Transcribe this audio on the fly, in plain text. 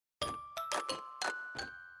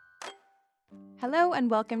Hello and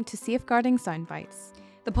welcome to Safeguarding Soundbites,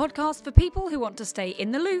 the podcast for people who want to stay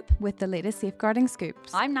in the loop with the latest safeguarding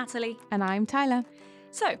scoops. I'm Natalie. And I'm Tyler.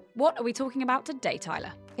 So, what are we talking about today,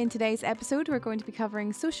 Tyler? In today's episode, we're going to be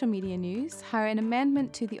covering social media news, how an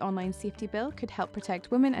amendment to the Online Safety Bill could help protect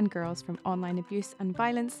women and girls from online abuse and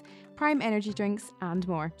violence, Prime energy drinks, and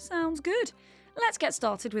more. Sounds good. Let's get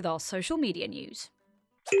started with our social media news.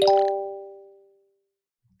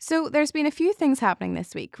 So there's been a few things happening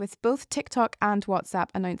this week, with both TikTok and WhatsApp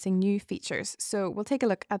announcing new features, so we'll take a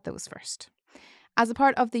look at those first. As a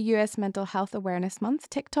part of the US Mental Health Awareness Month,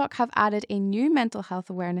 TikTok have added a new mental health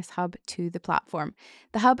awareness hub to the platform.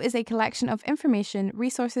 The hub is a collection of information,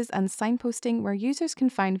 resources and signposting where users can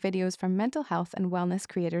find videos from mental health and wellness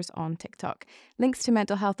creators on TikTok, links to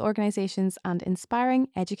mental health organisations and inspiring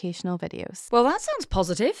educational videos. Well, that sounds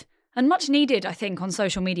positive and much needed, I think, on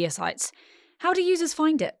social media sites. How do users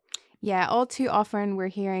find it? Yeah, all too often we're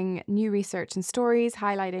hearing new research and stories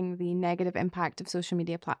highlighting the negative impact of social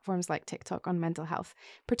media platforms like TikTok on mental health,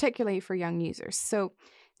 particularly for young users. So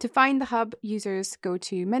to find the hub, users go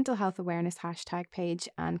to Mental Health Awareness hashtag page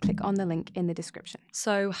and click on the link in the description.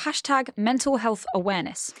 So hashtag mental health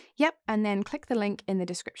awareness. Yep, and then click the link in the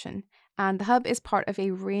description. And the hub is part of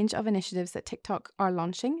a range of initiatives that TikTok are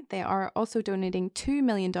launching. They are also donating $2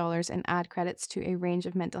 million in ad credits to a range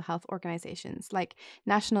of mental health organisations like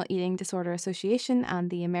National Eating Disorder Association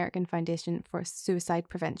and the American Foundation for Suicide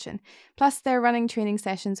Prevention. Plus, they're running training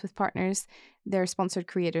sessions with partners, their sponsored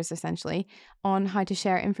creators essentially, on how to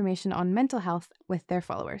share information on mental health with their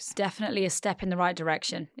followers. Definitely a step in the right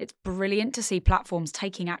direction. It's brilliant to see platforms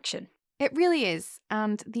taking action. It really is.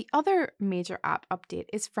 And the other major app update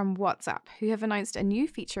is from WhatsApp, who have announced a new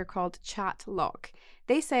feature called Chat Lock.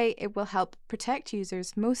 They say it will help protect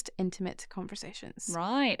users' most intimate conversations.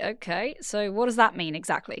 Right, okay. So what does that mean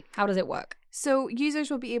exactly? How does it work? So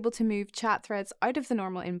users will be able to move chat threads out of the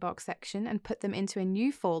normal inbox section and put them into a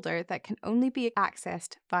new folder that can only be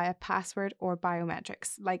accessed via password or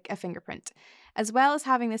biometrics, like a fingerprint. As well as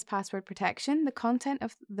having this password protection, the content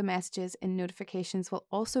of the messages in notifications will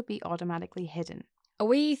also be automatically hidden. Are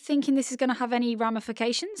we thinking this is going to have any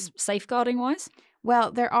ramifications, safeguarding-wise?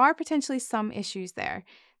 Well, there are potentially some issues there.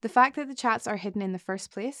 The fact that the chats are hidden in the first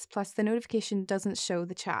place, plus the notification doesn't show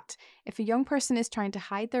the chat. If a young person is trying to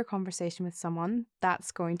hide their conversation with someone,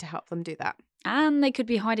 that's going to help them do that. And they could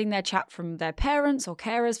be hiding their chat from their parents or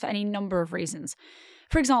carers for any number of reasons.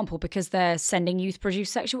 For example, because they're sending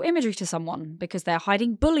youth-produced sexual imagery to someone, because they're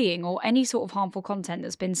hiding bullying or any sort of harmful content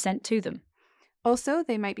that's been sent to them. Also,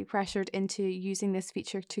 they might be pressured into using this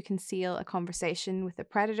feature to conceal a conversation with a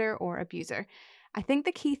predator or abuser. I think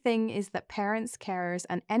the key thing is that parents, carers,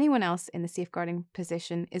 and anyone else in the safeguarding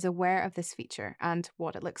position is aware of this feature and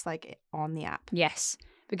what it looks like on the app. Yes,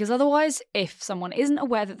 because otherwise, if someone isn't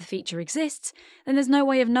aware that the feature exists, then there's no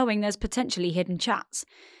way of knowing there's potentially hidden chats.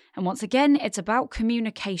 And once again, it's about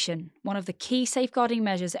communication, one of the key safeguarding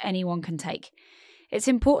measures anyone can take. It's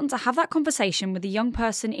important to have that conversation with the young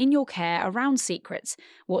person in your care around secrets,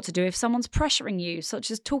 what to do if someone's pressuring you, such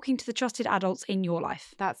as talking to the trusted adults in your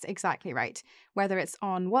life. That's exactly right, whether it's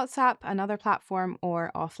on WhatsApp, another platform, or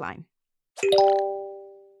offline.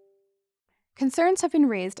 Concerns have been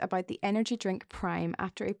raised about the energy drink Prime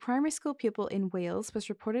after a primary school pupil in Wales was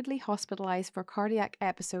reportedly hospitalised for a cardiac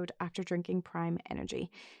episode after drinking Prime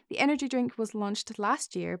Energy. The energy drink was launched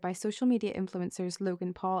last year by social media influencers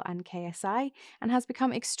Logan Paul and KSI and has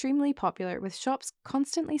become extremely popular, with shops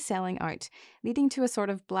constantly selling out, leading to a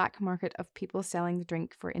sort of black market of people selling the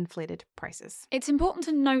drink for inflated prices. It's important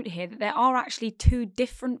to note here that there are actually two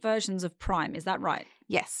different versions of Prime, is that right?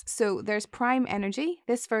 Yes, so there's Prime Energy.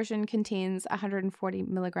 This version contains 140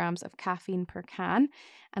 milligrams of caffeine per can,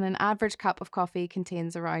 and an average cup of coffee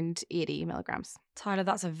contains around 80 milligrams. Tyler,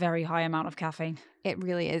 that's a very high amount of caffeine. It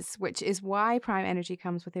really is, which is why Prime Energy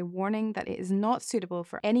comes with a warning that it is not suitable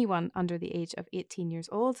for anyone under the age of 18 years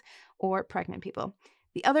old or pregnant people.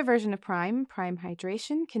 The other version of Prime, Prime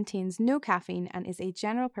Hydration, contains no caffeine and is a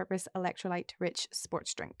general-purpose electrolyte-rich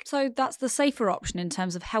sports drink. So that's the safer option in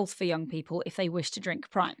terms of health for young people if they wish to drink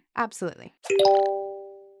Prime. Absolutely.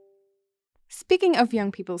 Speaking of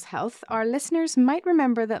young people's health, our listeners might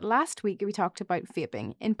remember that last week we talked about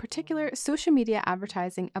vaping, in particular social media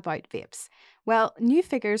advertising about vapes. Well, new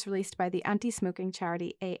figures released by the anti-smoking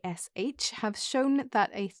charity ASH have shown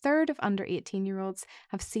that a third of under 18-year-olds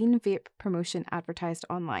have seen vape promotion advertised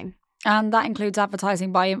online. And that includes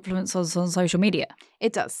advertising by influencers on social media.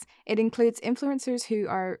 It does. It includes influencers who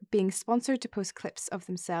are being sponsored to post clips of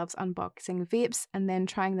themselves unboxing vapes and then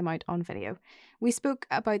trying them out on video. We spoke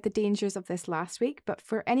about the dangers of this last week, but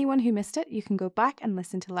for anyone who missed it, you can go back and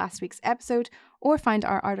listen to last week's episode or find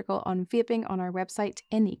our article on vaping on our website,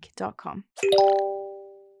 inique.com.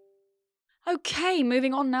 Okay,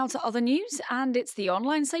 moving on now to other news, and it's the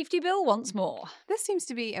online safety bill once more. This seems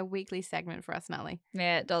to be a weekly segment for us, Natalie.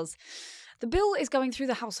 Yeah, it does. The bill is going through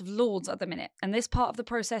the House of Lords at the minute, and this part of the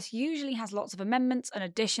process usually has lots of amendments and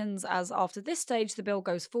additions, as after this stage the bill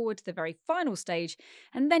goes forward to the very final stage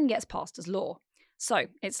and then gets passed as law. So,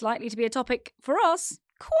 it's likely to be a topic for us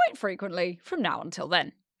quite frequently from now until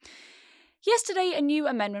then. Yesterday, a new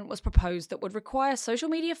amendment was proposed that would require social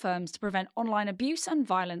media firms to prevent online abuse and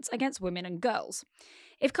violence against women and girls.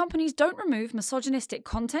 If companies don't remove misogynistic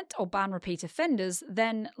content or ban repeat offenders,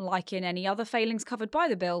 then, like in any other failings covered by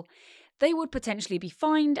the bill, they would potentially be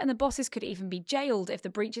fined, and the bosses could even be jailed if the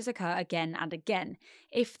breaches occur again and again,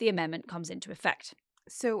 if the amendment comes into effect.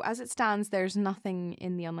 So, as it stands, there's nothing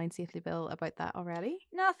in the online safety bill about that already?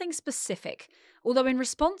 Nothing specific. Although in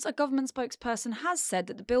response, a government spokesperson has said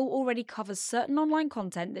that the bill already covers certain online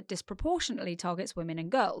content that disproportionately targets women and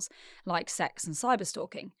girls, like sex and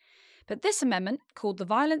cyberstalking. But this amendment, called the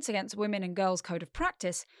Violence Against Women and Girls Code of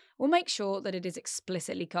Practice, will make sure that it is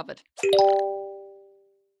explicitly covered.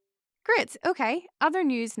 Great, okay. Other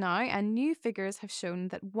news now, and new figures have shown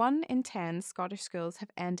that 1 in 10 Scottish schools have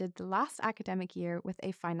ended the last academic year with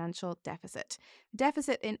a financial deficit. The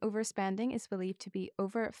deficit in overspending is believed to be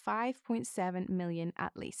over 5.7 million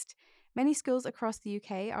at least. Many schools across the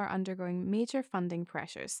UK are undergoing major funding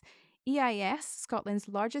pressures. EIS, Scotland's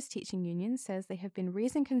largest teaching union, says they have been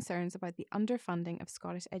raising concerns about the underfunding of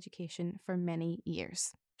Scottish education for many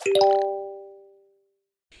years.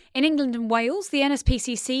 In England and Wales, the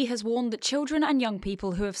NSPCC has warned that children and young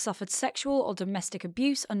people who have suffered sexual or domestic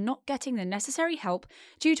abuse are not getting the necessary help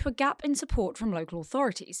due to a gap in support from local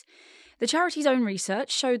authorities. The charity's own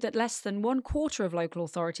research showed that less than 1/4 of local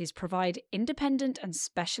authorities provide independent and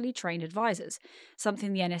specially trained advisors,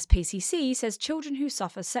 something the NSPCC says children who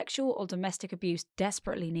suffer sexual or domestic abuse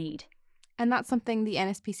desperately need. And that's something the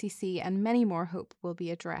NSPCC and many more hope will be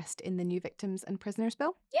addressed in the new Victims and Prisoners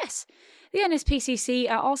Bill? Yes. The NSPCC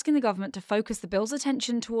are asking the government to focus the bill's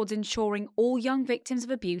attention towards ensuring all young victims of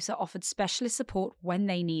abuse are offered specialist support when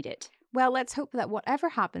they need it. Well, let's hope that whatever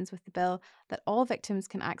happens with the bill, that all victims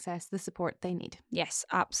can access the support they need. Yes,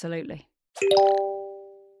 absolutely.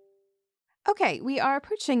 Okay, we are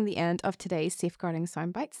approaching the end of today's Safeguarding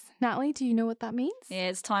Soundbites. Natalie, do you know what that means?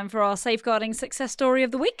 It's time for our safeguarding success story of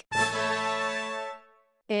the week.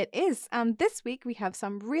 It is, and this week we have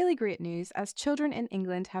some really great news as children in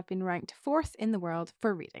England have been ranked 4th in the world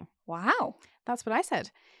for reading. Wow. That's what I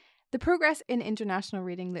said. The Progress in International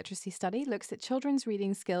Reading Literacy study looks at children's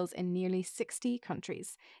reading skills in nearly 60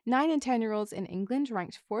 countries. 9 and 10-year-olds in England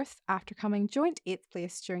ranked 4th after coming joint 8th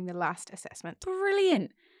place during the last assessment.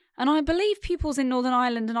 Brilliant. And I believe pupils in Northern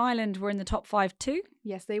Ireland and Ireland were in the top 5 too?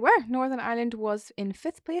 Yes, they were. Northern Ireland was in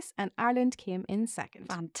 5th place and Ireland came in 2nd.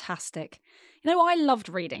 Fantastic. You know, I loved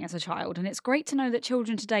reading as a child, and it's great to know that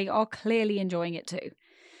children today are clearly enjoying it too.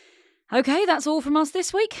 Okay, that's all from us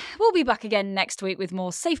this week. We'll be back again next week with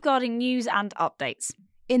more safeguarding news and updates.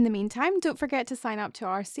 In the meantime, don't forget to sign up to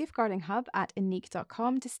our Safeguarding Hub at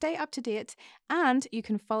inique.com to stay up to date, and you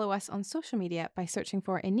can follow us on social media by searching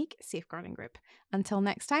for Inique Safeguarding Group. Until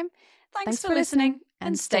next time, Thanks for listening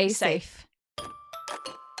and stay safe.